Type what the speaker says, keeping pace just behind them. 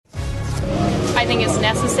I think it's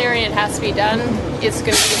necessary. It has to be done. It's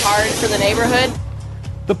going to be hard for the neighborhood.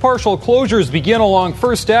 The partial closures begin along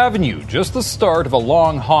First Avenue, just the start of a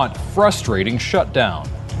long, hot, frustrating shutdown.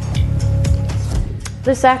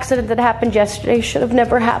 This accident that happened yesterday should have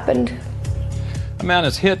never happened. A man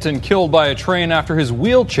is hit and killed by a train after his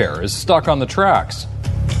wheelchair is stuck on the tracks.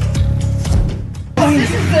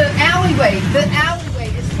 This is the alleyway. The alleyway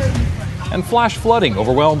is totally flooded. And flash flooding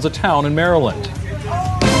overwhelms a town in Maryland.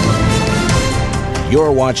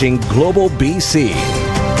 You're watching Global BC.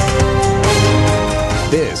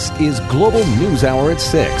 This is Global News Hour at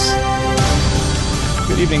 6.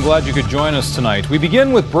 Good evening. Glad you could join us tonight. We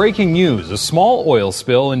begin with breaking news. A small oil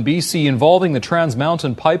spill in BC involving the Trans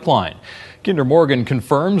Mountain pipeline. Kinder Morgan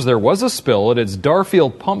confirms there was a spill at its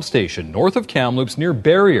Darfield pump station north of Kamloops near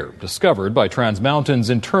Barrier, discovered by Trans Mountain's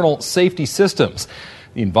internal safety systems.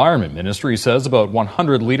 The Environment Ministry says about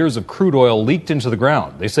 100 litres of crude oil leaked into the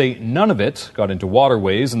ground. They say none of it got into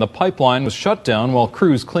waterways and the pipeline was shut down while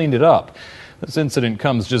crews cleaned it up. This incident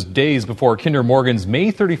comes just days before Kinder Morgan's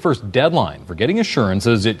May 31st deadline for getting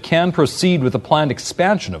assurances it can proceed with the planned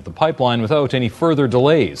expansion of the pipeline without any further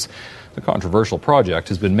delays. The controversial project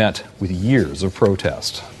has been met with years of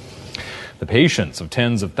protest. The patience of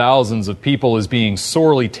tens of thousands of people is being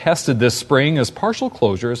sorely tested this spring as partial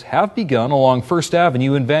closures have begun along First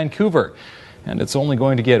Avenue in Vancouver. And it's only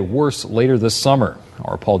going to get worse later this summer.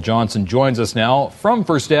 Our Paul Johnson joins us now from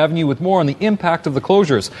First Avenue with more on the impact of the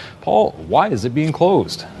closures. Paul, why is it being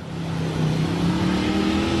closed?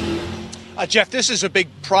 Jeff, this is a big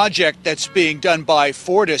project that's being done by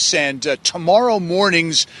Fortis, and tomorrow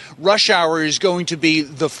morning's rush hour is going to be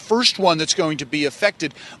the first one that's going to be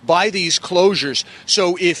affected by these closures.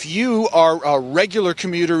 So if you are a regular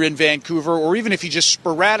commuter in Vancouver, or even if you just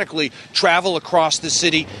sporadically travel across the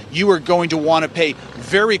city, you are going to want to pay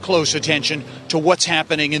very close attention to what's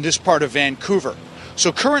happening in this part of Vancouver.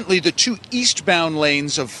 So currently the two eastbound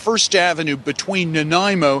lanes of First Avenue between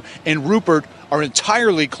Nanaimo and Rupert are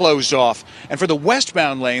entirely closed off. And for the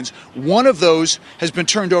westbound lanes, one of those has been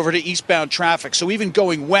turned over to eastbound traffic. So even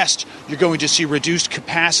going west, you're going to see reduced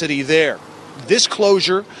capacity there. This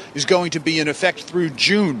closure is going to be in effect through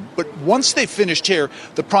June. But once they've finished here,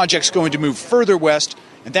 the project's going to move further west,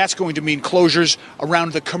 and that's going to mean closures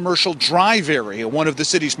around the Commercial Drive area, one of the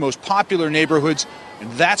city's most popular neighborhoods, and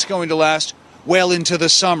that's going to last well into the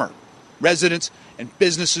summer. Residents and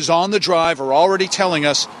businesses on the drive are already telling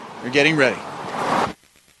us they're getting ready.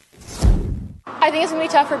 I think it's going to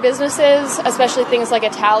be tough for businesses, especially things like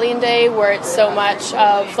Italian Day, where it's so much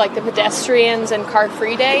of like the pedestrians and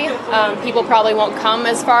car-free day. People probably won't come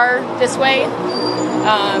as far this way.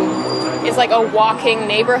 It's like a walking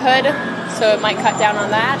neighborhood, so it might cut down on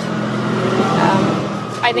that.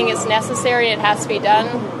 I think it's necessary. It has to be done.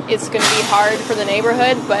 It's going to be hard for the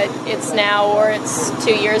neighborhood, but it's now or it's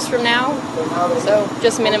 2 years from now. So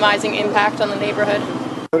just minimizing impact on the neighborhood.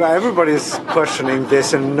 Everybody's questioning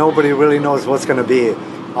this, and nobody really knows what's going to be.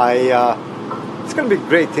 It's going to be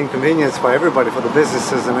great inconvenience for everybody, for the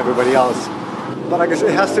businesses and everybody else. But I guess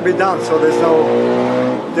it has to be done, so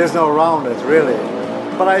there's no around it, really.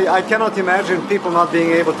 But I cannot imagine people not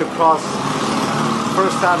being able to cross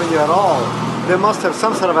First Avenue at all. They must have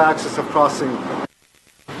some sort of access of crossing.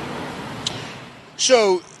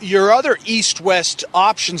 So your other east-west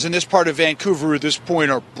options in this part of Vancouver at this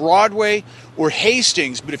point are Broadway or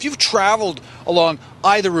Hastings. But if you've traveled along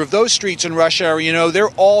either of those streets in rush hour, you know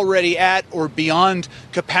they're already at or beyond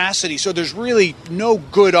capacity. So there's really no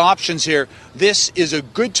good options here. This is a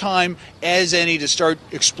good time as any to start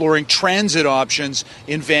exploring transit options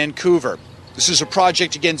in Vancouver. This is a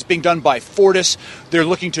project, again, it's being done by Fortis. They're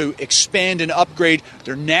looking to expand and upgrade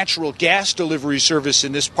their natural gas delivery service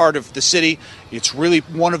in this part of the city. It's really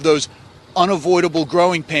one of those unavoidable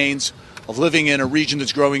growing pains of living in a region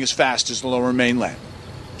that's growing as fast as the Lower Mainland.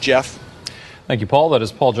 Jeff? Thank you, Paul. That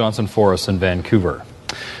is Paul Johnson for us in Vancouver.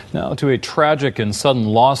 Now to a tragic and sudden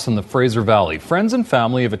loss in the Fraser Valley. Friends and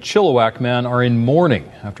family of a Chilliwack man are in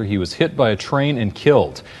mourning after he was hit by a train and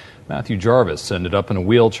killed. Matthew Jarvis ended up in a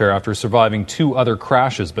wheelchair after surviving 2 other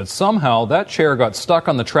crashes, but somehow that chair got stuck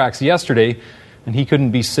on the tracks yesterday and he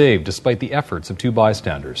couldn't be saved despite the efforts of 2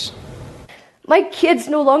 bystanders. My kids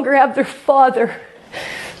no longer have their father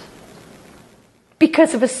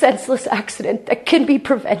because of a senseless accident that can be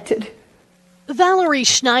prevented. Valerie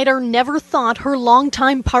Schneider never thought her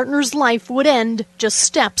longtime partner's life would end just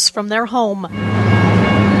steps from their home.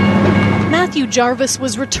 Matthew Jarvis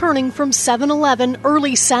was returning from 7-Eleven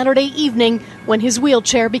early Saturday evening when his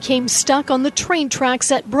wheelchair became stuck on the train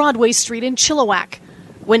tracks at Broadway Street in Chilliwack.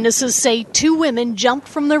 Witnesses say 2 women jumped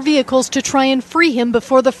from their vehicles to try and free him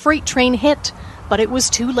before the freight train hit, but it was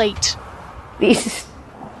too late. these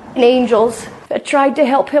angels that tried to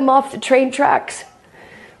help him off the train tracks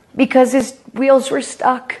because his wheels were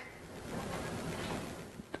stuck.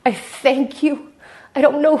 I thank you. I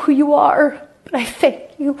don't know who you are, but I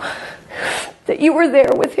thank you that you were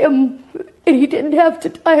there with him and he didn't have to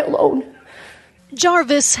die alone.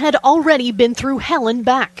 Jarvis had already been through hell and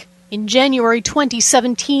back. In January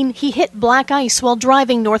 2017, he hit black ice while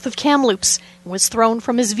driving north of Kamloops and was thrown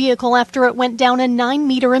from his vehicle after it went down a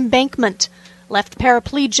 9-meter embankment. Left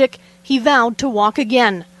paraplegic, he vowed to walk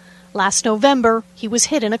again. Last November, he was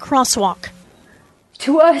hit in a crosswalk.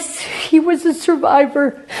 To us, he was a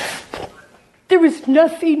survivor. There was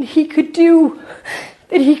nothing he could do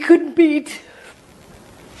that he couldn't beat.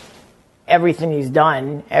 Everything he's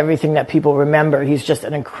done, everything that people remember, he's just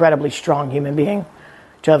an incredibly strong human being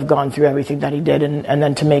to have gone through everything that he did and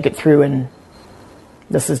then to make it through, and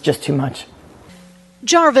this is just too much.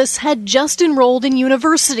 Jarvis had just enrolled in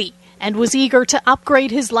university and was eager to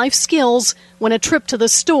upgrade his life skills when a trip to the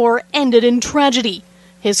store ended in tragedy.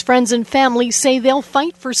 His friends and family say they'll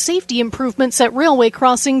fight for safety improvements at railway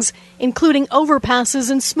crossings, including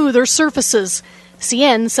overpasses and smoother surfaces.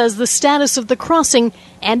 CN says the status of the crossing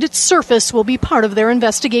and its surface will be part of their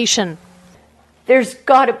investigation. There's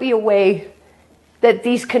got to be a way that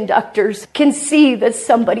these conductors can see that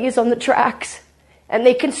somebody is on the tracks and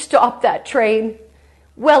they can stop that train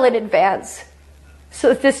well in advance so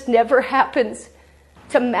that this never happens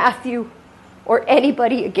to Matthew or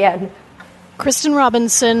anybody again. Kristen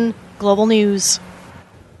Robinson, Global News.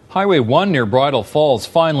 Highway 1 near Bridal Falls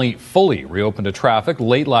finally fully reopened to traffic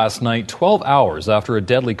late last night, 12 hours after a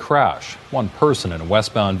deadly crash. One person in a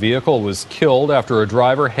westbound vehicle was killed after a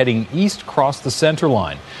driver heading east crossed the center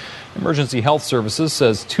line. Emergency Health Services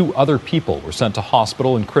says 2 other people were sent to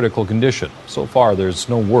hospital in critical condition. So far, there's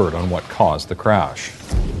no word on what caused the crash.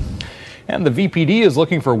 And the VPD is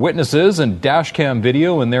looking for witnesses and dashcam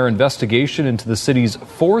video in their investigation into the city's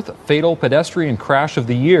 4th fatal pedestrian crash of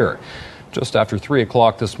the year. Just after 3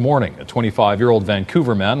 o'clock this morning, a 25-year-old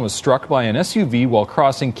Vancouver man was struck by an SUV while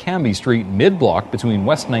crossing Cambie Street mid-block between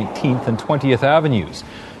West 19th and 20th Avenues.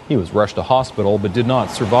 He was rushed to hospital but did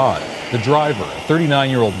not survive. The driver, a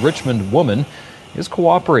 39-year-old Richmond woman, is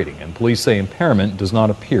cooperating, and police say impairment does not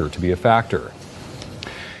appear to be a factor.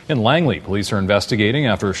 In Langley, police are investigating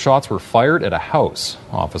after shots were fired at a house.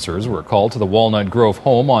 Officers were called to the Walnut Grove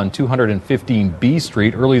home on 215B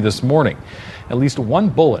Street early this morning. At least one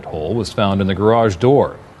bullet hole was found in the garage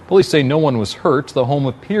door. Police say no one was hurt. The home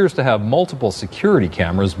appears to have multiple security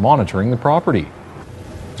cameras monitoring the property.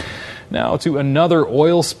 Now to another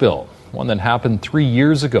oil spill, one that happened 3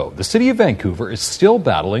 years ago. The city of Vancouver is still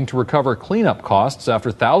battling to recover cleanup costs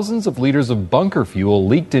after thousands of liters of bunker fuel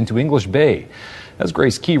leaked into English Bay. As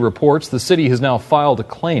Grace Key reports, the city has now filed a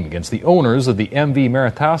claim against the owners of the MV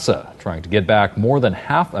Maratasa, trying to get back more than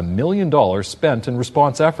 $500,000 spent in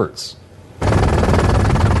response efforts.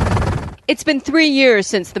 It's been 3 years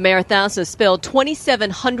since the Maratasa spilled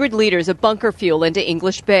 2,700 liters of bunker fuel into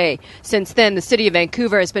English Bay. Since then, the city of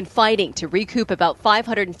Vancouver has been fighting to recoup about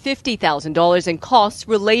 $550,000 in costs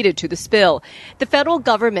related to the spill. The federal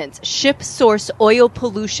government's Ship Source Oil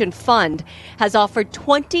Pollution Fund has offered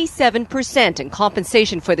 27% in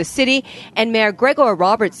compensation for the city, and Mayor Gregor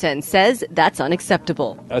Robertson says that's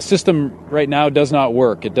unacceptable. A system right now does not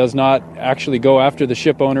work. It does not actually go after the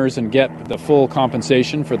ship owners and get the full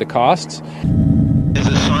compensation for the costs. Is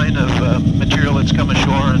a sign of material that's come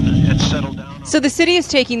ashore and settled down. So the city is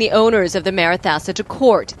taking the owners of the Maratasa to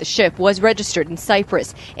court. The ship was registered in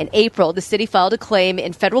Cyprus. In April, the city filed a claim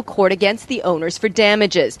in federal court against the owners for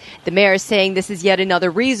damages. The mayor is saying this is yet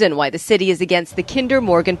another reason why the city is against the Kinder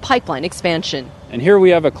Morgan pipeline expansion. And here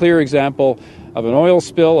we have a clear example of an oil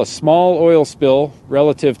spill, a small oil spill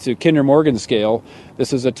relative to Kinder Morgan scale.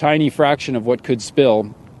 This is a tiny fraction of what could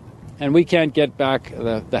spill. And we can't get back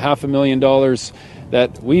the $500,000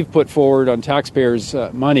 that we've put forward on taxpayers'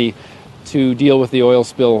 money to deal with the oil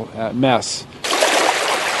spill mess.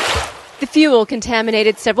 The fuel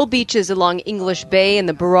contaminated several beaches along English Bay and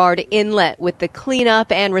the Burrard Inlet, with the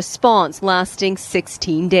cleanup and response lasting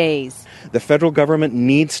 16 days. The federal government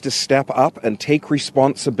needs to step up and take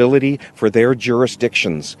responsibility for their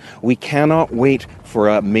jurisdictions. We cannot wait for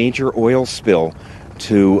a major oil spill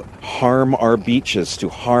to harm our beaches, to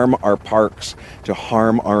harm our parks, to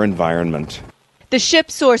harm our environment. The Ship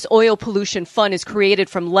Source Oil Pollution Fund is created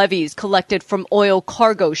from levies collected from oil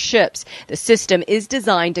cargo ships. The system is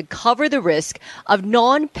designed to cover the risk of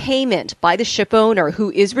non-payment by the ship owner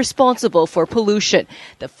who is responsible for pollution.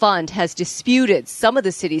 The fund has disputed some of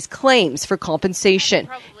the city's claims for compensation.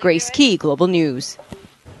 Grace Key, Global News.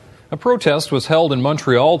 A protest was held in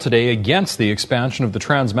Montreal today against the expansion of the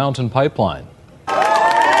Trans Mountain Pipeline.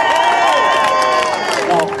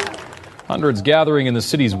 Hundreds gathering in the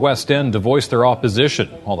city's West End to voice their opposition.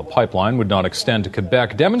 While the pipeline would not extend to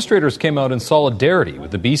Quebec, demonstrators came out in solidarity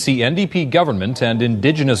with the BC NDP government and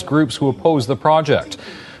Indigenous groups who oppose the project.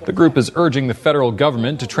 The group is urging the federal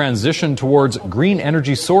government to transition towards green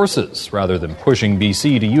energy sources rather than pushing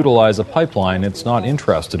BC to utilize a pipeline it's not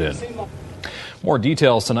interested in. More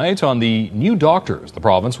details tonight on the new doctors the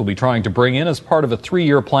province will be trying to bring in as part of a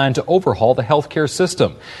 3-year plan to overhaul the healthcare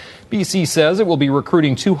system. BC says it will be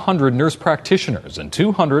recruiting 200 nurse practitioners and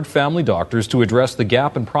 200 family doctors to address the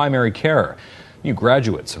gap in primary care. New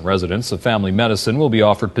graduates and residents of family medicine will be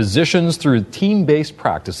offered positions through team-based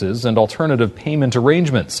practices and alternative payment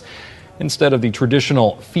arrangements. Instead of the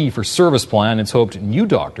traditional fee-for-service plan, it's hoped new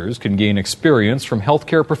doctors can gain experience from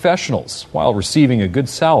healthcare professionals while receiving a good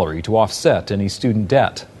salary to offset any student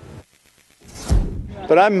debt.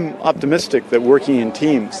 But I'm optimistic that working in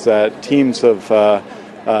teams, that teams of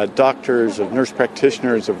doctors, of nurse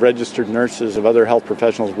practitioners, of registered nurses, of other health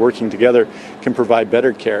professionals working together can provide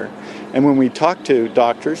better care. And when we talk to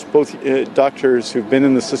doctors, both doctors who've been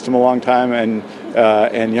in the system a long time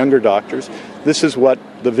and younger doctors, this is what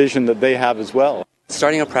the vision that they have as well.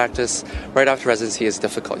 Starting a practice right after residency is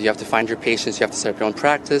difficult. You have to find your patients, you have to set up your own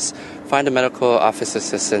practice, find a medical office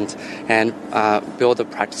assistant, and build a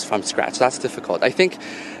practice from scratch. That's difficult. I think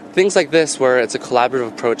things like this, where it's a collaborative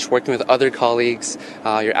approach, working with other colleagues,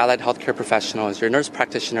 your allied healthcare professionals, your nurse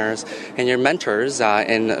practitioners, and your mentors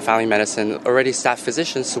in family medicine, already staffed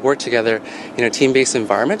physicians to work together in a team-based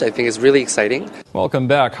environment, I think is really exciting. Welcome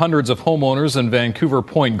back. Hundreds of homeowners in Vancouver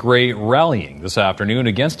Point Grey rallying this afternoon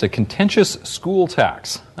against a contentious school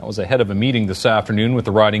tax. That was ahead of a meeting this afternoon with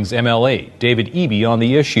the riding's MLA, David Eby, on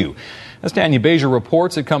the issue. As Tanya Beja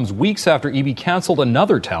reports, it comes weeks after Eby cancelled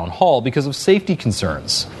another town hall because of safety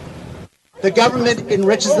concerns. The government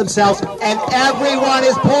enriches themselves and everyone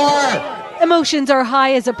is poor. Emotions are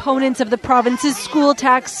high as opponents of the province's school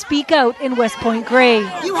tax speak out in West Point Grey.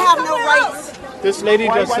 You have no rights. This lady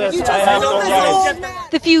just says, I have no rights.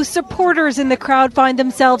 The few supporters in the crowd find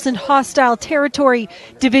themselves in hostile territory.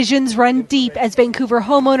 Divisions run deep as Vancouver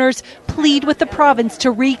homeowners plead with the province to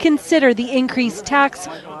reconsider the increased tax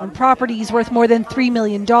on properties worth more than $3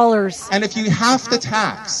 million. And if you have to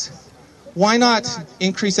tax, why not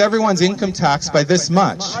increase everyone's income tax by this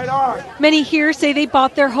much? Many here say they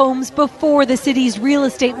bought their homes before the city's real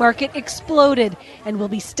estate market exploded and will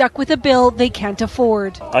be stuck with a bill they can't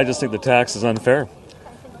afford. I just think the tax is unfair,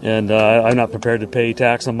 and I'm not prepared to pay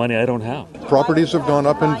tax on money I don't have. Properties have gone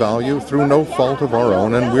up in value through no fault of our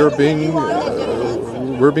own, and we're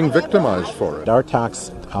being victimized for it. Our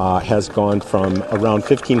tax has gone from around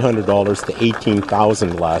 $1,500 to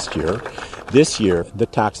 $18,000 last year. This year, the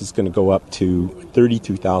tax is going to go up to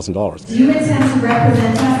 $32,000. Do you intend to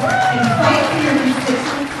represent us and fight for your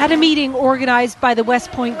constituents? At a meeting organized by the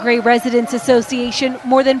West Point Grey Residents Association,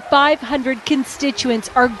 more than 500 constituents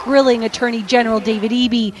are grilling Attorney General David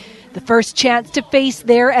Eby. The first chance to face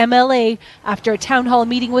their MLA after a town hall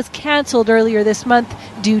meeting was cancelled earlier this month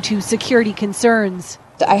due to security concerns.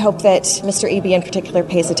 I hope that Mr. Eby in particular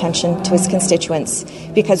pays attention to his constituents,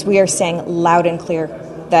 because we are saying loud and clear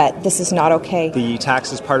that this is not okay. The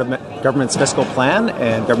tax is part of government's fiscal plan,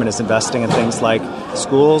 and government is investing in things like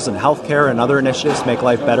schools and healthcare and other initiatives to make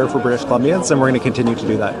life better for British Columbians, and we're going to continue to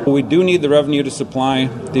do that. We do need the revenue to supply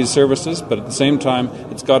these services, but at the same time,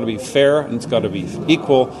 it's got to be fair and it's got to be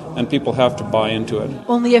equal, and people have to buy into it.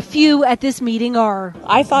 Only a few at this meeting are.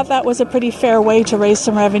 I thought that was a pretty fair way to raise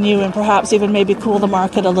some revenue and perhaps even maybe cool the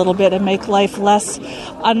market a little bit and make life less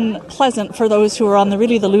unpleasant for those who are on the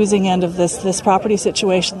losing end of this property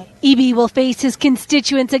situation. Eby will face his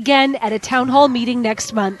constituents again at a town hall meeting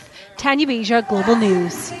next month. Tanya Beja, Global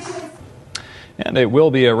News. And it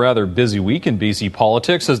will be a rather busy week in BC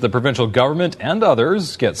politics as the provincial government and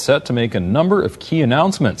others get set to make a number of key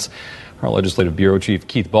announcements. Our Legislative Bureau Chief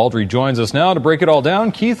Keith Baldry joins us now to break it all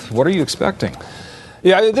down. Keith, what are you expecting?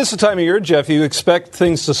 Yeah, this is the time of year, Jeff. You expect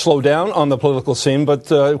things to slow down on the political scene, but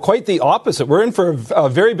quite the opposite. We're in for a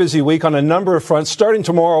very busy week on a number of fronts, starting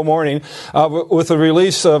tomorrow morning with the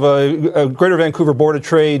release of a Greater Vancouver Board of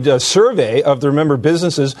Trade survey of their member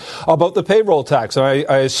businesses about the payroll tax. I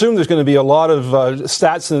assume there's going to be a lot of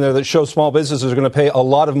stats in there that show small businesses are going to pay a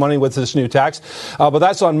lot of money with this new tax. But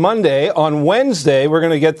that's on Monday. On Wednesday, we're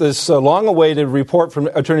going to get this long-awaited report from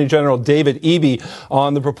Attorney General David Eby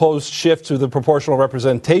on the proposed shift to the proportional representation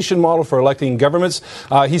representation model for electing governments.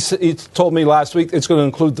 He told me last week it's going to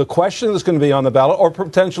include the question that's going to be on the ballot, or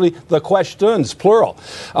potentially the questions, plural.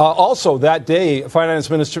 Also, that day,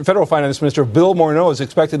 Federal Finance Minister Bill Morneau is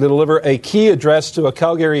expected to deliver a key address to a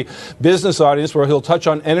Calgary business audience where he'll touch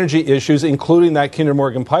on energy issues, including that Kinder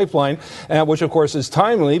Morgan pipeline, which, of course, is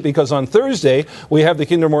timely because on Thursday we have the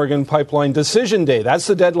Kinder Morgan pipeline decision day. That's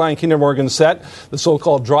the deadline Kinder Morgan set, the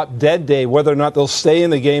so-called drop-dead day, whether or not they'll stay in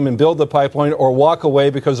the game and build the pipeline or walk away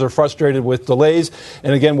because they're frustrated with delays.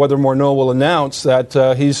 And again, whether Morneau will announce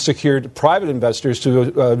that he's secured private investors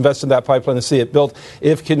to invest in that pipeline and see it built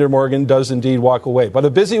if Kinder Morgan does indeed walk away. But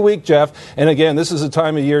a busy week, Jeff. And again, this is a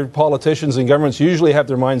time of year politicians and governments usually have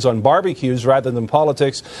their minds on barbecues rather than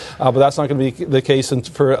politics. But that's not going to be the case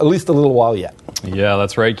for at least a little while yet. Yeah,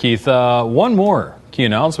 that's right, Keith. One more key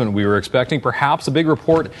announcement we were expecting, perhaps a big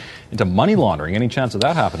report into money laundering. Any chance of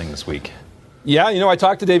that happening this week? Yeah, I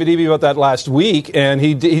talked to David Eby about that last week, and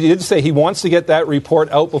he did say he wants to get that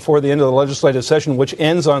report out before the end of the legislative session, which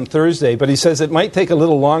ends on Thursday. But he says it might take a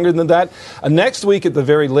little longer than that. Next week at the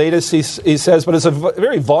very latest, he says, but it's a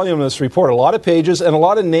very voluminous report, a lot of pages and a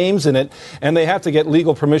lot of names in it, and they have to get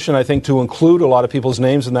legal permission, I think, to include a lot of people's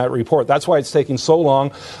names in that report. That's why it's taking so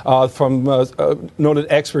long. From noted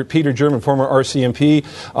expert Peter German, former RCMP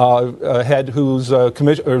head, who's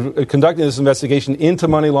conducting this investigation into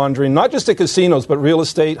money laundering, not just at casinos, but real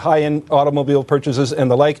estate, high-end automobile purchases,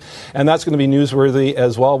 and the like. And that's going to be newsworthy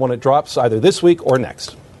as well when it drops either this week or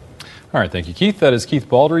next. All right, thank you, Keith. That is Keith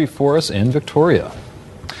Baldry for us in Victoria.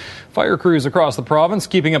 Fire crews across the province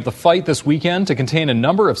keeping up the fight this weekend to contain a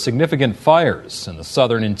number of significant fires. In the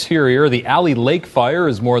southern interior, the Alley Lake fire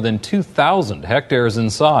is more than 2,000 hectares in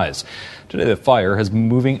size. Today, the fire has been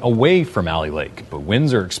moving away from Alley Lake, but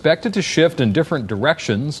winds are expected to shift in different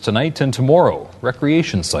directions tonight and tomorrow.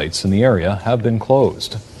 Recreation sites in the area have been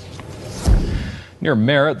closed. Near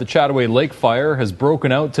Merritt, the Chattaway Lake fire has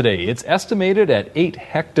broken out today. It's estimated at 8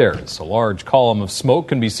 hectares. A large column of smoke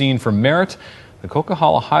can be seen from Merritt, the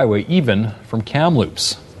Coquihalla Highway, even from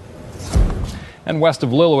Kamloops. And west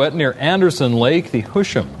of Lillooet, near Anderson Lake, the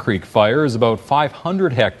Husham Creek fire is about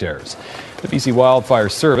 500 hectares. The BC Wildfire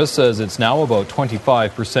Service says it's now about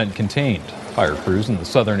 25% contained. Fire crews in the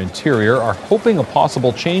southern interior are hoping a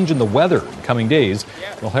possible change in the weather in coming days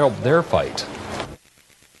will help their fight.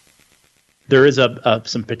 There is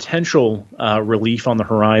some potential relief on the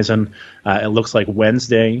horizon. It looks like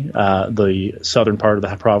Wednesday, the southern part of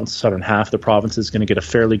the province, southern half of the province, is going to get a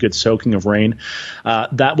fairly good soaking of rain.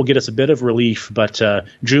 That will get us a bit of relief, but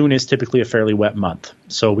June is typically a fairly wet month.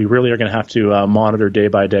 So we really are going to have to monitor day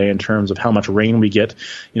by day in terms of how much rain we get,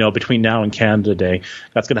 between now and Canada Day.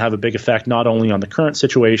 That's going to have a big effect not only on the current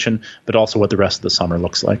situation, but also what the rest of the summer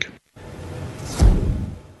looks like.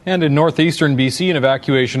 And in northeastern BC, an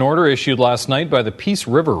evacuation order issued last night by the Peace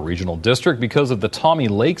River Regional District because of the Tommy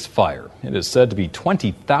Lakes fire. It is said to be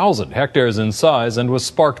 20,000 hectares in size and was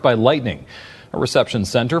sparked by lightning. A reception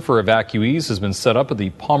center for evacuees has been set up at the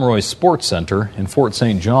Pomeroy Sports Centre in Fort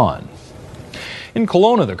St. John. In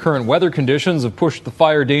Kelowna, the current weather conditions have pushed the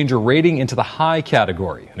fire danger rating into the high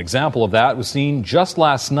category. An example of that was seen just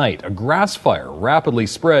last night. A grass fire rapidly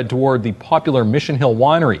spread toward the popular Mission Hill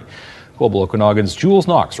Winery. Global Okanagan's Jules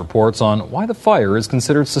Knox reports on why the fire is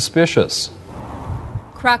considered suspicious.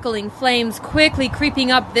 Crackling flames quickly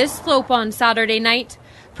creeping up this slope on Saturday night,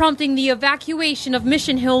 prompting the evacuation of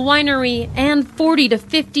Mission Hill Winery and 40 to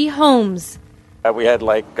 50 homes. We had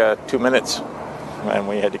 2 minutes and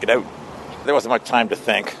we had to get out. There wasn't much time to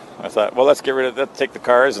think. I thought, well, let's get rid of that, take the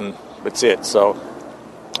cars, and that's it. So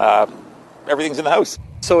everything's in the house.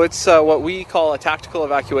 So it's what we call a tactical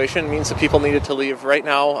evacuation. It means that people needed to leave right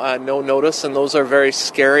now, no notice, and those are very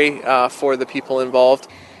scary for the people involved.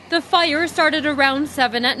 The fire started around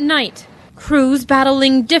 7 at night. Crews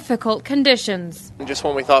battling difficult conditions. And just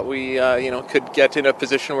when we thought we could get in a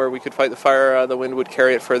position where we could fight the fire, the wind would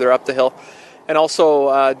carry it further up the hill. And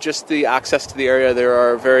also just the access to the area, there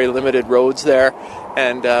are very limited roads there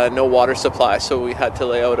and no water supply, so we had to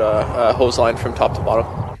lay out a hose line from top to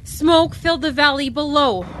bottom. Smoke filled the valley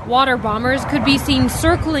below. Water bombers could be seen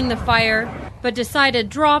circling the fire, but decided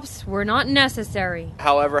drops were not necessary.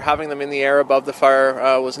 However, having them in the air above the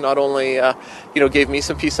fire was not only, gave me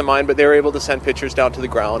some peace of mind, but they were able to send pictures down to the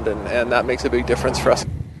ground, and that makes a big difference for us.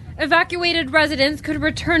 Evacuated residents could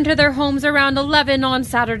return to their homes around 11 on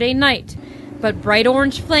Saturday night, but bright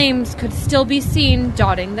orange flames could still be seen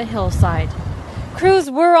dotting the hillside.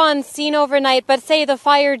 Crews were on scene overnight, but say the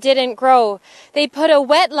fire didn't grow. They put a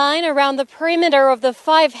wet line around the perimeter of the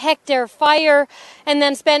 5-hectare fire and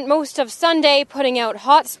then spent most of Sunday putting out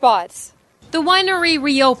hot spots. The winery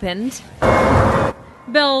reopened,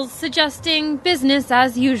 bells suggesting business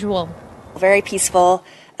as usual. Very peaceful.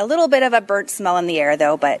 A little bit of a burnt smell in the air,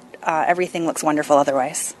 though, but everything looks wonderful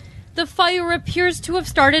otherwise. The fire appears to have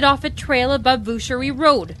started off a trail above Boucherie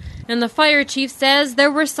Road, and the fire chief says there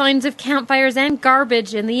were signs of campfires and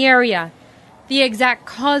garbage in the area. The exact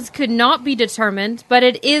cause could not be determined, but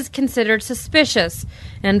it is considered suspicious,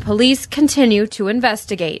 and police continue to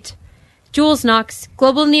investigate. Jules Knox,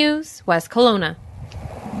 Global News, West Kelowna.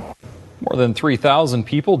 More than 3,000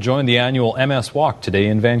 people joined the annual MS Walk today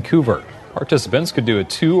in Vancouver. Participants could do a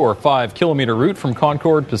 2 or 5 kilometre route from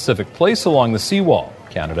Concord Pacific Place along the seawall.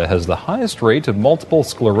 Canada has the highest rate of multiple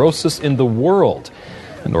sclerosis in the world.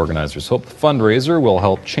 And organizers hope the fundraiser will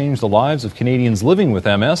help change the lives of Canadians living with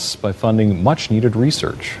MS by funding much-needed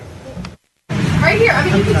research. Right here, I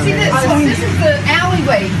mean, you can see this. This is the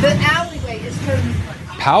alleyway. The alleyway is totally...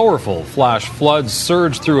 Powerful flash floods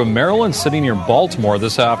surged through a Maryland city near Baltimore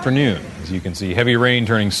this afternoon. As you can see, heavy rain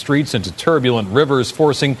turning streets into turbulent rivers,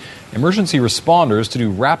 forcing emergency responders to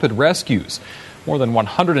do rapid rescues. More than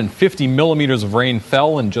 150 millimeters of rain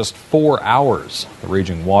fell in just 4 hours. The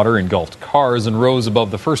raging water engulfed cars and rose above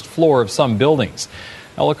the first floor of some buildings.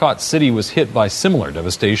 Ellicott City was hit by similar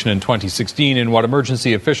devastation in 2016 in what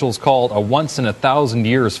emergency officials called a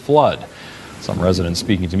once-in-a-thousand-years flood. Some residents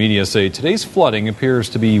speaking to media say today's flooding appears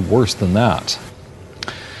to be worse than that.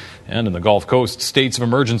 And in the Gulf Coast, states of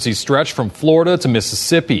emergency stretch from Florida to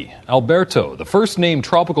Mississippi. Alberto, the first named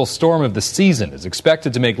tropical storm of the season, is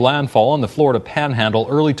expected to make landfall on the Florida Panhandle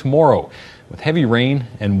early tomorrow, with heavy rain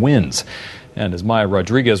and winds. And as Maya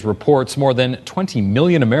Rodriguez reports, more than 20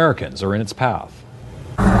 million Americans are in its path.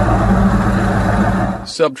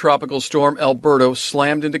 Subtropical storm Alberto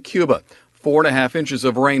slammed into Cuba. 4.5 inches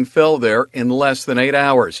of rain fell there in less than 8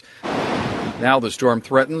 hours. Now the storm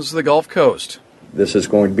threatens the Gulf Coast. This is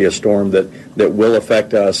going to be a storm that will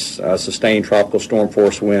affect us. Sustained tropical storm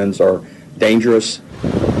force winds are dangerous.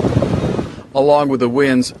 Along with the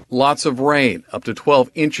winds, lots of rain, up to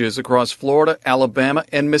 12 inches across Florida, Alabama,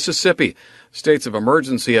 and Mississippi. States of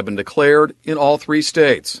emergency have been declared in all 3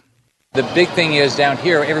 states. The big thing is down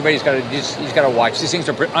here, everybody's got to watch. These things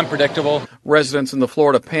are unpredictable. Residents in the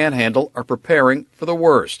Florida Panhandle are preparing for the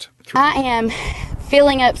worst. I am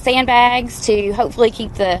filling up sandbags to hopefully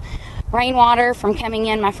keep the rainwater from coming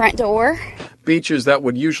in my front door. Beaches that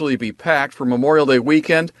would usually be packed for Memorial Day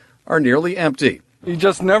weekend are nearly empty. You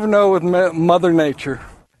just never know with Mother Nature.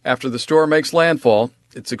 After the storm makes landfall,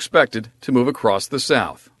 it's expected to move across the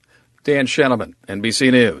south. Dan Sheneman,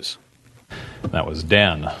 NBC News. That was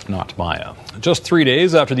Dan, not Maya. Just 3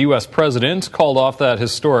 days after the U.S. president called off that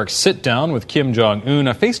historic sit-down with Kim Jong-un,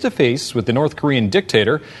 a face-to-face with the North Korean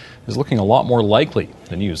dictator is looking a lot more likely.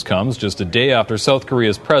 The news comes just a day after South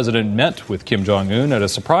Korea's president met with Kim Jong-un at a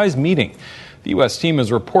surprise meeting. The U.S. team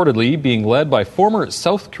is reportedly being led by former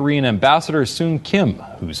South Korean Ambassador Sung Kim,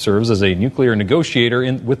 who serves as a nuclear negotiator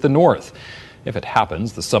with the North. If it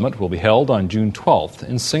happens, the summit will be held on June 12th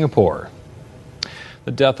in Singapore.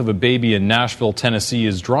 The death of a baby in Nashville, Tennessee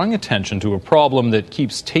is drawing attention to a problem that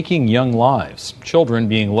keeps taking young lives, children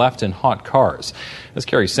being left in hot cars. As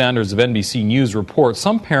Carrie Sanders of NBC News reports,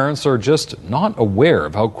 some parents are just not aware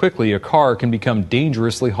of how quickly a car can become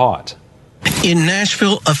dangerously hot. In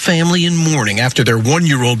Nashville, a family in mourning after their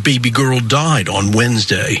 1-year-old baby girl died on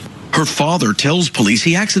Wednesday. Her father tells police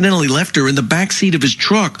he accidentally left her in the back seat of his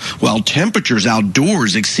truck while temperatures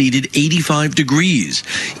outdoors exceeded 85 degrees.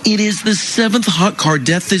 It is the 7th hot car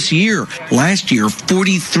death this year. Last year,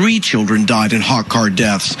 43 children died in hot car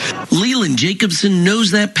deaths. Leland Jacobson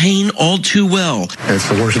knows that pain all too well. It's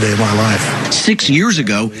the worst day of my life. 6 years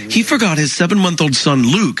ago, he forgot his 7-month-old son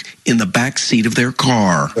Luke in the back seat of their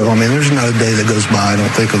car. I mean, there's not a day that goes by I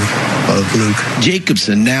don't think of Luke.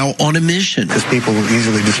 Jacobson now on a mission. Because people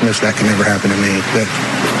easily dismiss that can never happen to me.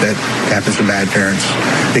 That happens to bad parents.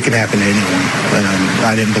 It can happen to anyone. And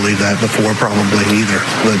I didn't believe that before probably either,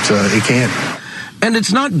 but it can. And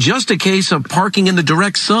it's not just a case of parking in the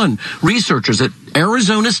direct sun. Researchers at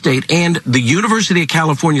Arizona State and the University of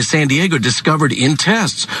California, San Diego discovered in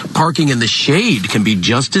tests parking in the shade can be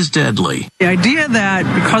just as deadly. The idea that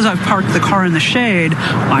because I've parked the car in the shade,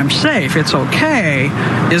 I'm safe, it's okay,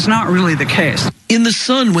 is not really the case. In the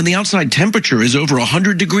sun, when the outside temperature is over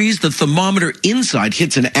 100 degrees, the thermometer inside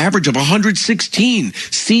hits an average of 116,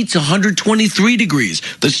 seats 123 degrees,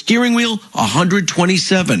 the steering wheel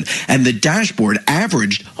 127, and the dashboard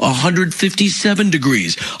averaged 157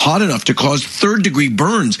 degrees, hot enough to cause third-degree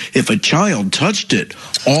burns if a child touched it,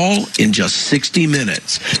 all in just 60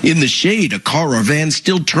 minutes. In the shade, a car or van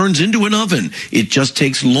still turns into an oven. It just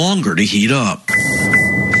takes longer to heat up.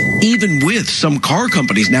 Even with some car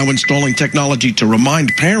companies now installing technology to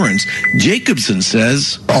remind parents, Jacobson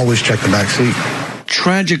says, always check the back seat.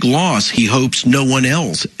 Tragic loss he hopes no one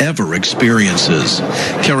else ever experiences.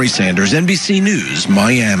 Kerry Sanders, NBC News,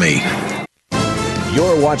 Miami.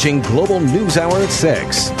 You're watching Global News Hour at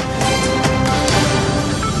 6.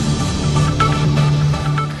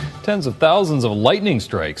 Tens of thousands of lightning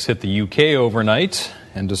strikes hit the UK overnight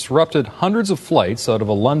and disrupted hundreds of flights out of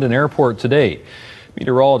a London airport today.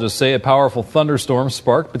 Meteorologists say a powerful thunderstorm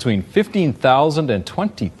sparked between 15,000 and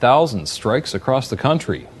 20,000 strikes across the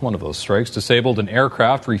country. One of those strikes disabled an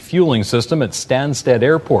aircraft refueling system at Stansted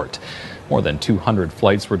Airport. More than 200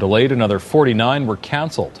 flights were delayed. Another 49 were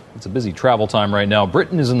cancelled. It's a busy travel time right now.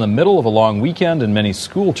 Britain is in the middle of a long weekend, and many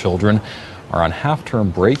school children are on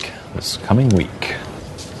half-term break this coming week.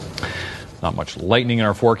 Not much lightning in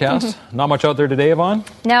our forecast. Not much out there today, Yvonne?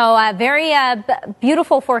 No, very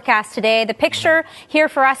beautiful forecast today. The picture here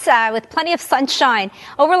for us with plenty of sunshine.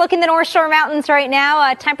 Overlooking the North Shore Mountains right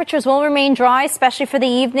now, temperatures will remain dry, especially for the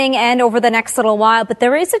evening and over the next little while. But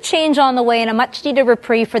there is a change on the way and a much-needed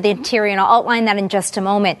reprieve for the interior, and I'll outline that in just a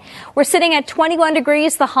moment. We're sitting at 21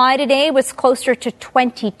 degrees. The high today was closer to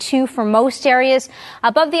 22 for most areas,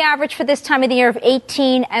 above the average for this time of the year of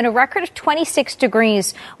 18, and a record of 26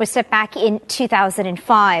 degrees was set back in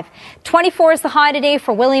 2005. 24 is the high today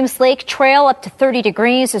for Williams Lake Trail, up to 30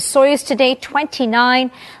 degrees. Osoyoos today, 29.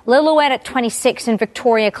 Lillooet at 26, and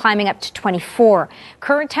Victoria climbing up to 24.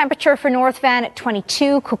 Current temperature for North Van at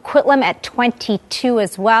 22. Coquitlam at 22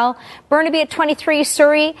 as well. Burnaby at 23.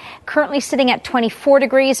 Surrey currently sitting at 24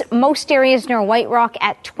 degrees. Most areas near White Rock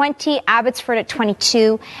at 20. Abbotsford at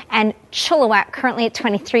 22. And Chilliwack currently at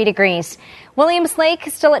 23 degrees. Williams Lake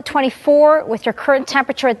is still at 24 with your current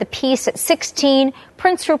temperature at the Peace at 16,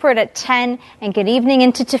 Prince Rupert at 10, and good evening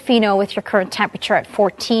into Tofino with your current temperature at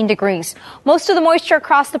 14 degrees. Most of the moisture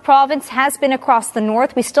across the province has been across the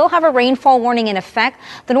north. We still have a rainfall warning in effect.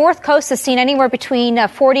 The north coast has seen anywhere between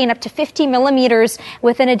 40 and up to 50 millimeters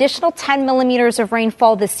with an additional 10 millimeters of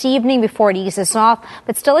rainfall this evening before it eases off,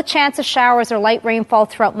 but still a chance of showers or light rainfall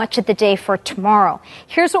throughout much of the day for tomorrow.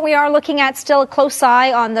 Here's what we are looking at. Still a close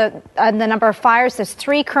eye on the number of fires. There's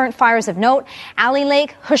 3 current fires of note: Alley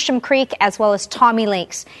Lake, Husham Creek, as well as Tommy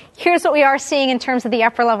Lakes. Here's what we are seeing in terms of the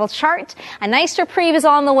upper level chart. A nice reprieve is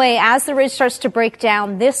on the way as the ridge starts to break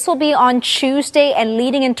down. This will be on Tuesday and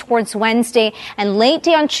leading in towards Wednesday. And late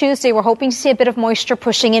day on Tuesday, we're hoping to see a bit of moisture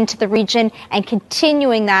pushing into the region and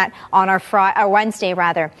continuing that on our Wednesday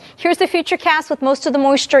rather. Here's the future cast with most of the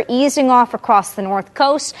moisture easing off across the north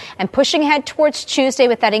coast and pushing ahead towards Tuesday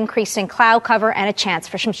with that increase in cloud cover and a chance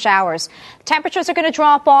for some showers. Temperatures are going to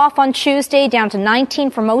drop off on Tuesday down to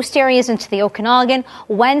 19 for most areas into the Okanagan.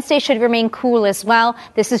 Wednesday should remain cool as well.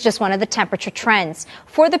 This is just one of the temperature trends.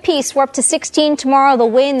 For the Peace, we're up to 16 tomorrow. The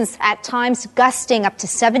winds at times gusting up to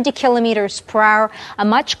 70 kilometers per hour. A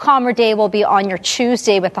much calmer day will be on your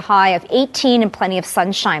Tuesday with a high of 18 and plenty of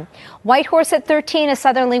sunshine. Whitehorse at 13, a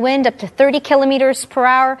southerly wind up to 30 kilometers per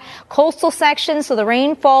hour. Coastal sections, so the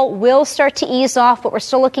rainfall will start to ease off, but we're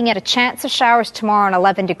still looking at a chance of showers tomorrow on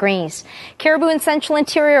 11 degrees. Caribou and central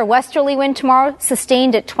interior, westerly wind tomorrow,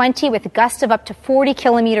 sustained at 20 with a gust of up to 40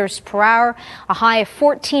 kilometers per hour. A high of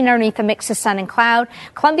 14 underneath a mix of sun and cloud.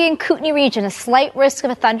 Columbia and Kootenay region, a slight risk of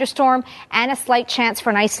a thunderstorm and a slight chance for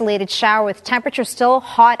an isolated shower with temperatures still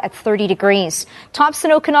hot at 30 degrees.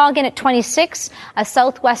 Thompson, Okanagan at 26, a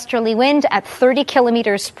southwesterly wind at 30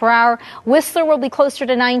 kilometers per hour. Whistler will be closer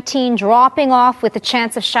to 19, dropping off with a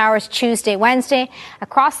chance of showers Tuesday, Wednesday.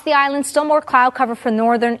 Across the island, still more cloud cover for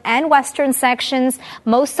northern and western sections.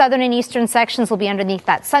 Most southern and eastern sections will be underneath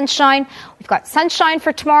that sunshine. We've got sunshine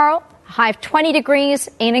for tomorrow. A high of 20 degrees,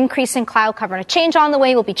 an increase in cloud cover. And a change on the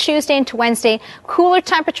way will be Tuesday into Wednesday. Cooler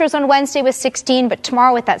temperatures on Wednesday with 16, but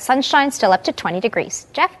tomorrow with that sunshine still up to 20 degrees.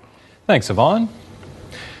 Jeff? Thanks, Yvonne.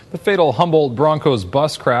 The fatal Humboldt Broncos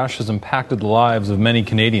bus crash has impacted the lives of many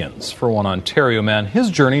Canadians. For one Ontario man,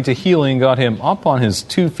 his journey to healing got him up on his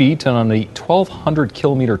 2 feet and on a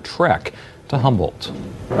 1,200-kilometer trek to Humboldt.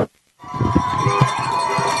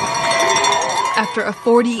 After a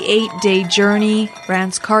 48-day journey,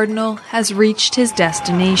 Rance Cardinal has reached his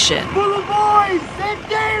destination.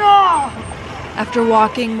 After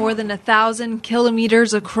walking more than 1,000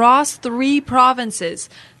 kilometers across 3 provinces,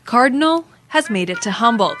 Cardinal has made it to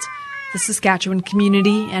Humboldt, the Saskatchewan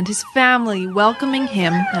community and his family welcoming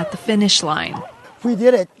him at the finish line. We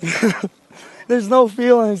did it. There's no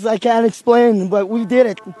feelings. I can't explain, but we did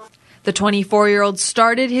it. The 24-year-old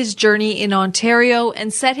started his journey in Ontario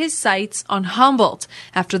and set his sights on Humboldt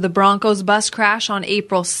after the Broncos bus crash on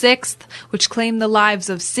April 6th, which claimed the lives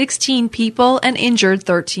of 16 people and injured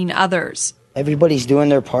 13 others. everybody's doing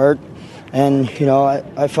their part. And,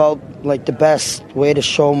 I felt like the best way to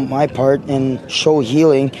show my part and show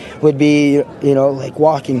healing would be, like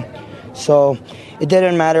walking. So it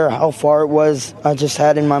didn't matter how far it was. I just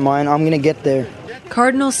had in my mind, I'm going to get there.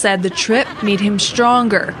 Cardinal said the trip made him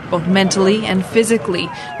stronger, both mentally and physically,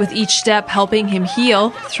 with each step helping him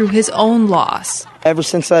heal through his own loss. Ever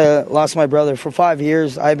since I lost my brother for 5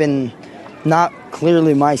 years, I've been not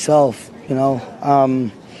clearly myself,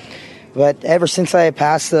 But ever since I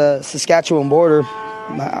passed the Saskatchewan border,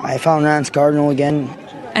 I found Rance Cardinal again.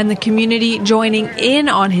 And the community joining in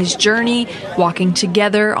on his journey, walking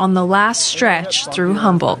together on the last stretch through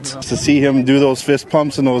Humboldt. To see him do those fist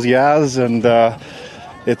pumps and those yas, and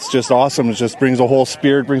it's just awesome. It just brings a whole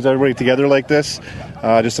spirit, brings everybody together like this.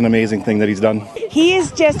 Just an amazing thing that he's done. He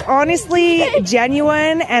is just honestly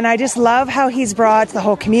genuine, and I just love how he's brought the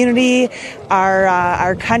whole community,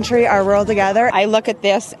 our country, our world together. I look at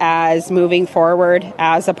this as moving forward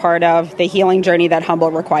as a part of the healing journey that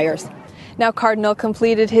Humboldt requires. Now, Cardinal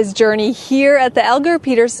completed his journey here at the Elgar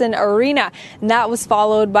Peterson Arena, and that was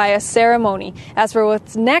followed by a ceremony. As for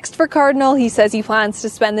what's next for Cardinal, he says he plans to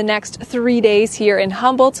spend the next 3 days here in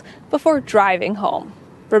Humboldt before driving home.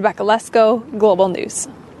 Rebecca Lesko, Global News.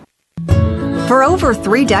 For over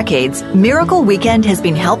 3 decades, Miracle Weekend has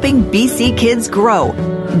been helping BC kids grow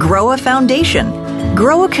a foundation,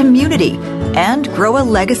 grow a community, and grow a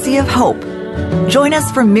legacy of hope. Join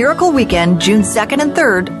us for Miracle Weekend, June 2nd and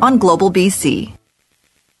 3rd on Global BC.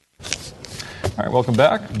 All right, welcome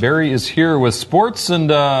back. Barry is here with sports, and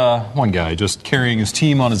one guy just carrying his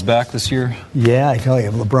team on his back this year. Yeah, I tell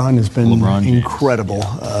you, LeBron has been incredible.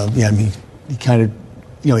 He kind of,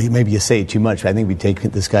 maybe you say it too much. I think we take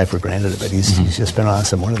this guy for granted, but he's just been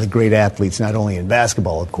awesome. One of the great athletes, not only in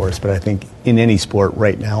basketball, of course, but I think in any sport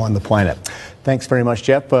right now on the planet. Thanks very much,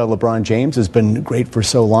 Jeff. LeBron James has been great for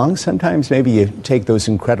so long. Sometimes maybe you take those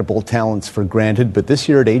incredible talents for granted, but this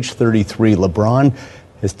year at age 33, LeBron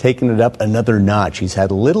has taken it up another notch. He's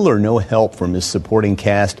had little or no help from his supporting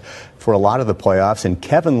cast for a lot of the playoffs, and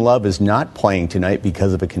Kevin Love is not playing tonight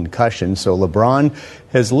because of a concussion, so LeBron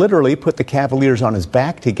has literally put the Cavaliers on his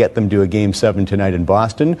back to get them to a Game 7 tonight in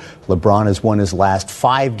Boston. LeBron has won his last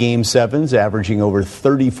 5 Game 7s, averaging over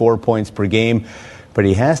 34 points per game, but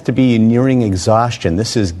he has to be nearing exhaustion.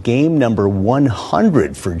 This is game number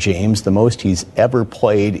 100 for James, the most he's ever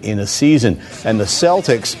played in a season, and the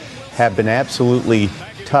Celtics have been absolutely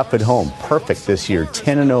tough at home. Perfect this year,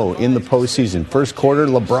 10-0 in the postseason. First quarter,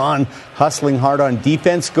 LeBron hustling hard on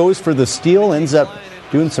defense, goes for the steal, ends up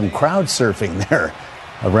doing some crowd surfing there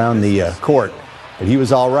around the court, but he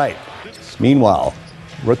was all right. Meanwhile,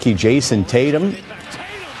 rookie Jason Tatum,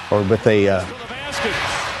 with a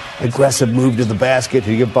aggressive move to the basket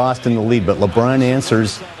to give Boston the lead, but LeBron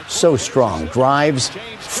answers so strong, drives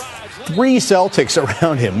 3 Celtics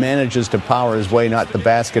around him, manages to power his way, not the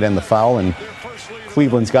basket and the foul, and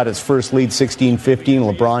Cleveland's got its first lead,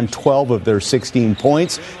 16-15. LeBron, 12 of their 16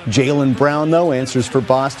 points. Jaylen Brown, though, answers for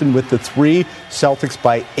Boston with the 3. Celtics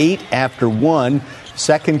by 8 after 1.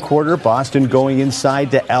 Second quarter, Boston going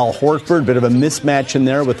inside to Al Horford. Bit of a mismatch in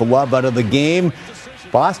there with the Love out of the game.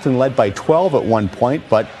 Boston led by 12 at one point,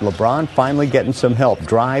 but LeBron finally getting some help.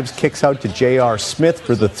 Drives, kicks out to J.R. Smith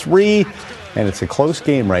for the 3. And it's a close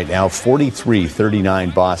game right now,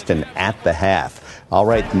 43-39 Boston at the half. All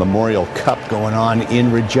right, the Memorial Cup going on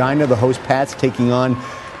in Regina. The host Pats taking on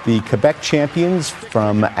the Quebec champions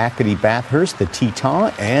from Acadie Bathurst, the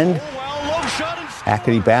Titans, and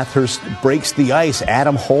Acadie Bathurst breaks the ice.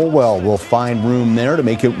 Adam Holwell will find room there to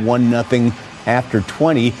make it 1-0 after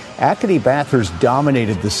 20. Acadie Bathurst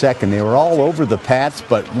dominated the second. They were all over the Pats,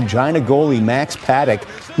 but Regina goalie Max Paddock,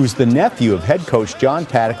 who's the nephew of head coach John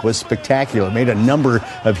Paddock, was spectacular. Made a number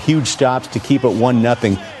of huge stops to keep it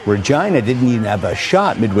 1-0. Regina didn't even have a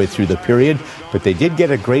shot midway through the period, but they did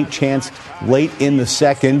get a great chance late in the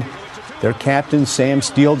second. Their captain, Sam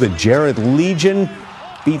Steele, the Jared Legion,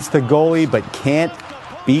 beats the goalie but can't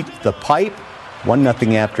beat the pipe.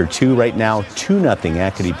 1-0 after 2. Right now, 2-0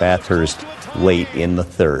 Acadie Bathurst late in the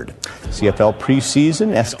third. CFL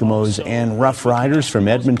preseason, Eskimos and Rough Riders from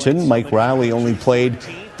Edmonton. Mike Riley only played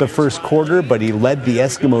the first quarter, but he led the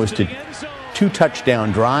Eskimos to 2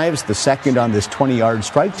 touchdown drives. The second on this 20-yard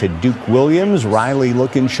strike to Duke Williams. Riley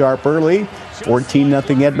looking sharp early.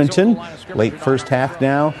 14-0 Edmonton. Late first half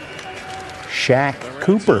now. Shaq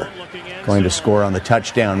Cooper going to score on the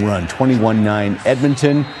touchdown run. 21-9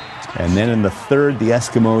 Edmonton. And then in the third, the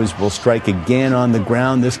Eskimos will strike again on the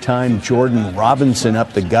ground. This time, Jordan Robinson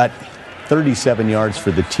up the gut. 37 yards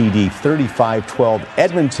for the TD. 35-12.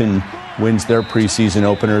 Edmonton wins their preseason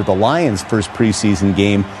opener. The Lions' first preseason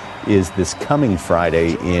game is this coming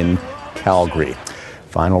Friday in Calgary.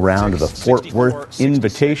 Final round of the Fort Worth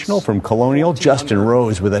Invitational from Colonial. Justin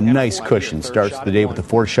Rose with a nice cushion starts the day with a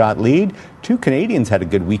 4-shot lead. 2 Canadians had a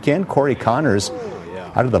good weekend. Corey Connors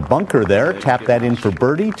out of the bunker there, tapped that in for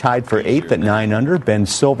birdie, tied for 8th at 9 under. Ben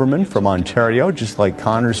Silverman from Ontario, just like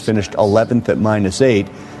Connors, finished 11th at -8.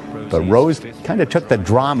 But Rose kind of took the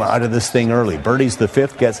drama out of this thing early. Birdie's the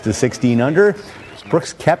 5th, gets to 16 under.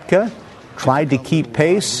 Brooks Koepka tried to keep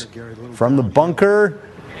pace from the bunker.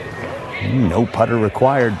 No putter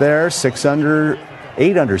required there.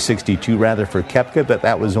 8 under 62 rather for Koepka, but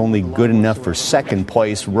that was only good enough for second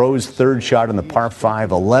place. Rose 3rd shot on the par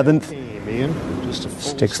 5, 11th.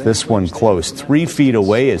 Sticks this one close. 3 feet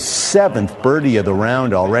away, his 7th birdie of the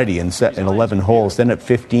round already in 11 holes. Then at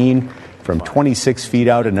 15, from 26 feet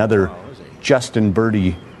out, another Justin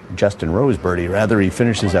Rose birdie, rather. He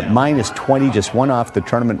finishes at -20, just one off the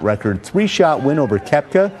tournament record. 3-shot win over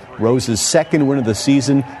Koepka. Rose's 2nd win of the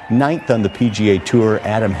season, 9th on the PGA Tour.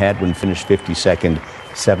 Adam Hadwin finished 52nd,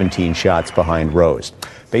 17 shots behind Rose.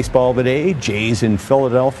 Baseball today, Jays in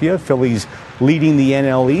Philadelphia. Phillies leading the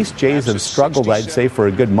NL East. Jays have struggled, I'd say, for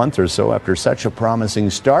a good month or so after such a promising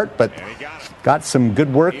start, but got some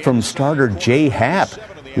good work from starter Jay Happ,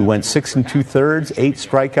 who went 6 2/3, 8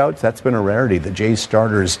 strikeouts. That's been a rarity. The Jays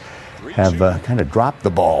starters have kind of dropped the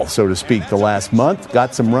ball, so to speak, the last month.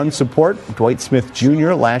 Got some run support. Dwight Smith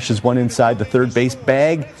Jr. lashes one inside the third base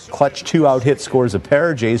bag. Clutch 2-out hit, scores a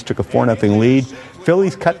pair. Jays took a 4-0 lead.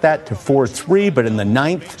 Phillies cut that to 4-3, but in the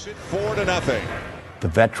 9th, 4-0. the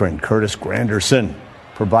veteran Curtis Granderson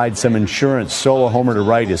provides some insurance. Solo homer to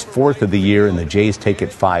right, his 4th of the year, and the Jays take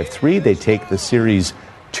it 5-3. They take the series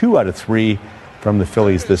 2 out of 3 from the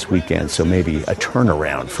Phillies this weekend, so maybe a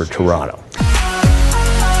turnaround for Toronto.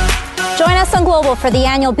 Join us on Global for the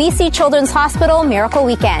annual BC Children's Hospital Miracle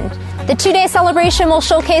Weekend. The 2-day celebration will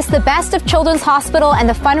showcase the best of Children's Hospital and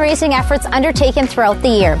the fundraising efforts undertaken throughout the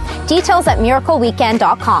year. Details at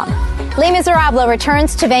miracleweekend.com. Les Miserables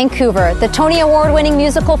returns to Vancouver. The Tony Award-winning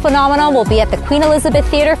musical phenomenon will be at the Queen Elizabeth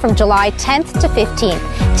Theatre from July 10th to 15th.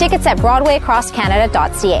 Tickets at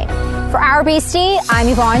BroadwayAcrossCanada.ca. For Our BC, I'm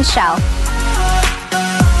Yvonne Schell.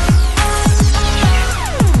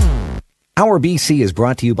 Our BC is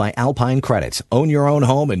brought to you by Alpine Credits. Own your own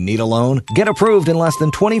home and need a loan? Get approved in less than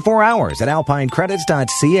 24 hours at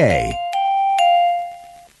alpinecredits.ca.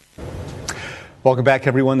 Welcome back,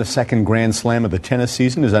 everyone. The second Grand Slam of the tennis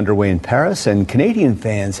season is underway in Paris, and Canadian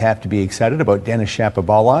fans have to be excited about Denis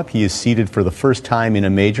Shapovalov. He is seeded for the first time in a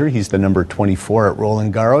major. He's the number 24 at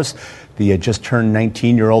Roland Garros. The just-turned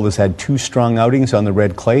 19-year-old has had 2 strong outings on the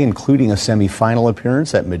red clay, including a semi-final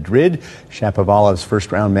appearance at Madrid. Shapovalov's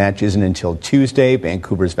first-round match isn't until Tuesday.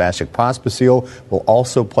 Vancouver's Vasek Pospisil will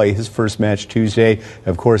also play his first match Tuesday.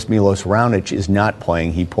 Of course, Milos Raonic is not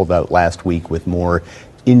playing. He pulled out last week with more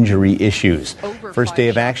injury issues. First day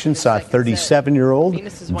of action saw 37-year-old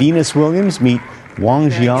Venus Williams meet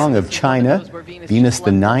Wang Jiang of China. Venus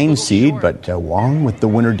the 9 seed, but Wang with the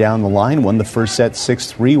winner down the line, won the first set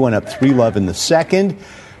 6-3, went up 3-love in the second.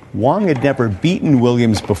 Wang had never beaten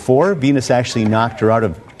Williams before. Venus actually knocked her out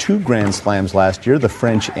of 2 Grand Slams last year, the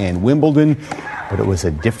French and Wimbledon, but it was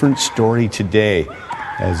a different story today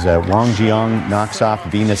as Wang Jiang knocks off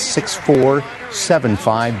Venus 6-4,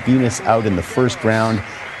 7-5. Venus out in the first round,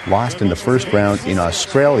 lost in the first round in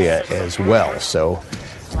Australia as well. So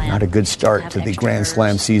not a good start to the Grand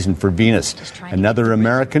Slam season for Venus. Another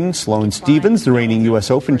American, Sloane Stephens, the reigning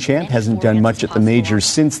U.S. Open champ, hasn't done much at the majors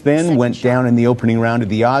since then. Went down in the opening round of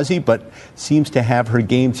the Aussie, but seems to have her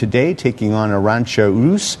game today, taking on Arantxa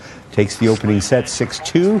Rus. Takes the opening set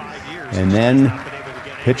 6-2, and then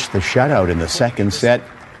pitched the shutout in the second set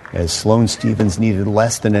as Sloane Stephens needed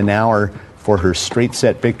less than an hour for her straight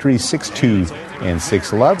set victory, 6-2 and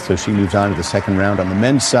 6-love. So she moves on to the second round. On the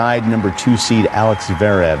men's side, number 2 seed Alex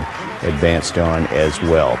Zverev advanced on as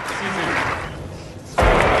well.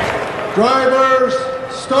 Drivers,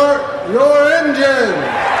 start your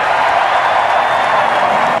engine.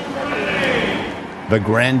 The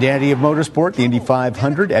granddaddy of motorsport, the Indy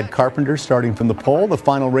 500, Ed Carpenter starting from the pole. The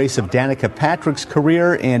final race of Danica Patrick's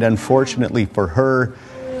career, and unfortunately for her,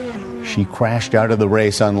 she crashed out of the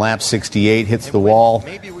race on lap 68, hits the wall.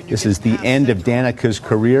 This is the end of Danica's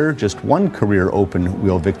career. Just one career open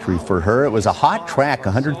wheel victory for her. It was a hot track.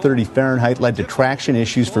 130 Fahrenheit led to traction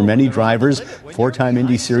issues for many drivers. 4-time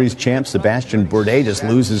Indy Series champ Sebastian Bourdais just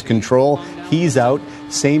loses control. He's out.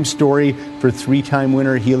 Same story for 3-time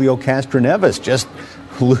winner Helio Castroneves. Just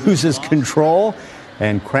loses control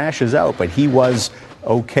and crashes out. But he was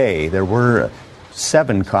okay. There were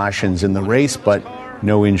 7 cautions in the race, but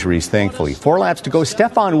no injuries, thankfully. 4 laps to go.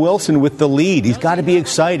 Stefan Wilson with the lead. He's got to be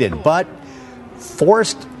excited, but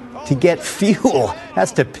forced to get fuel.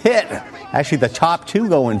 That's to Pitt. Actually, the top two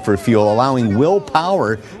go in for fuel, allowing Will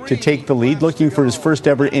Power to take the lead. Looking for his first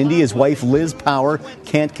ever Indy. His wife, Liz Power,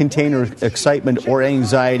 can't contain her excitement or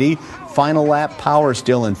anxiety. Final lap, Power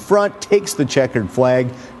still in front, takes the checkered flag.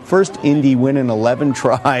 First Indy win in 11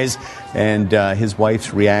 tries, and his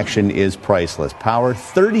wife's reaction is priceless. Power,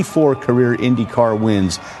 34 career IndyCar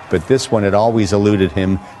wins, but this one had always eluded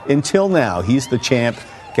him until now. He's the champ,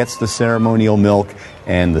 gets the ceremonial milk,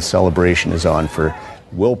 and the celebration is on for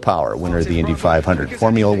Will Power, winner of the Indy 500.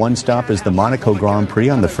 Formula One stop is the Monaco Grand Prix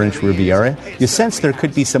on the French Riviera. You sense there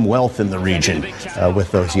could be some wealth in the region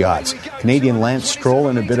with those yachts. Canadian Lance Stroll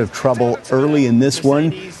in a bit of trouble early in this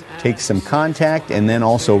one. Takes some contact and then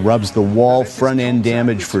also rubs the wall. Front end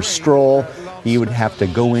damage for Stroll. He would have to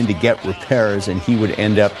go in to get repairs, and he would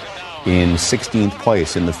end up in 16th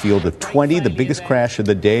place in the field of 20. The biggest crash of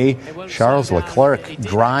the day, Charles Leclerc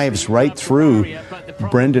drives right through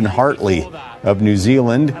Brendan Hartley of New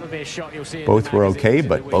Zealand. Both were okay,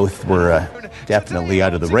 but both were definitely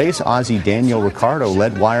out of the race. Aussie Daniel Ricciardo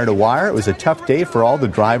led wire to wire. It was a tough day for all the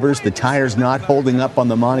drivers. The tires not holding up on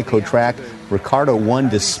the Monaco track. Ricciardo won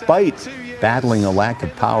despite battling a lack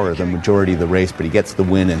of power the majority of the race, but he gets the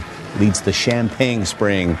win and leads the champagne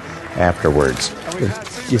spraying afterwards.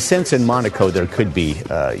 You sense in Monaco there could be,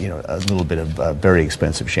 a little bit of very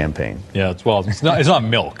expensive champagne. Yeah, it's not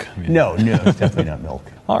milk. I mean. No, it's definitely not milk.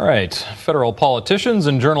 All right. Federal politicians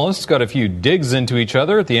and journalists got a few digs into each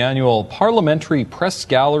other at the annual Parliamentary Press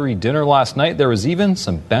Gallery dinner last night. There was even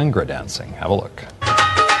some Bhangra dancing. Have a look.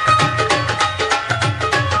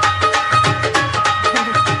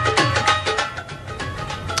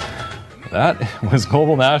 That was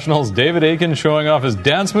Global National's David Akin showing off his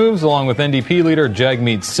dance moves along with NDP leader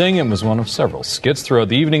Jagmeet Singh. It was one of several skits throughout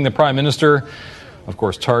the evening. The Prime Minister, of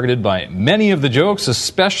course, targeted by many of the jokes,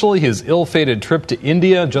 especially his ill-fated trip to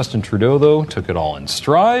India. Justin Trudeau, though, took it all in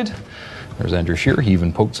stride. There's Andrew Scheer. He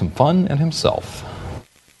even poked some fun at himself.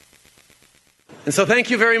 And so thank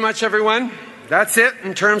you very much, everyone. That's it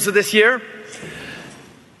in terms of this year.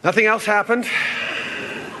 Nothing else happened.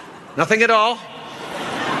 Nothing at all.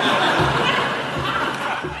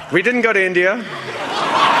 We didn't go to India.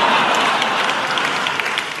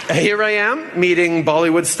 Here I am, meeting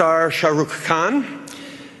Bollywood star Shah Rukh Khan.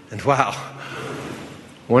 And wow,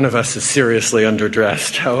 one of us is seriously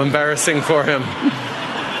underdressed. How embarrassing for him.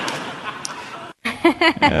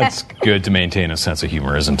 That's good to maintain a sense of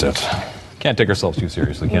humor, isn't it? Can't take ourselves too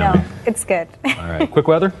seriously, can we? No, it's good. All right, quick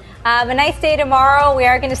weather. A nice day tomorrow. We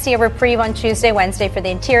are going to see a reprieve on Tuesday, Wednesday for the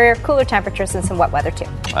interior. Cooler temperatures and some wet weather, too.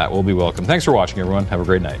 That will be welcome. Thanks for watching, everyone. Have a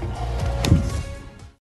great night.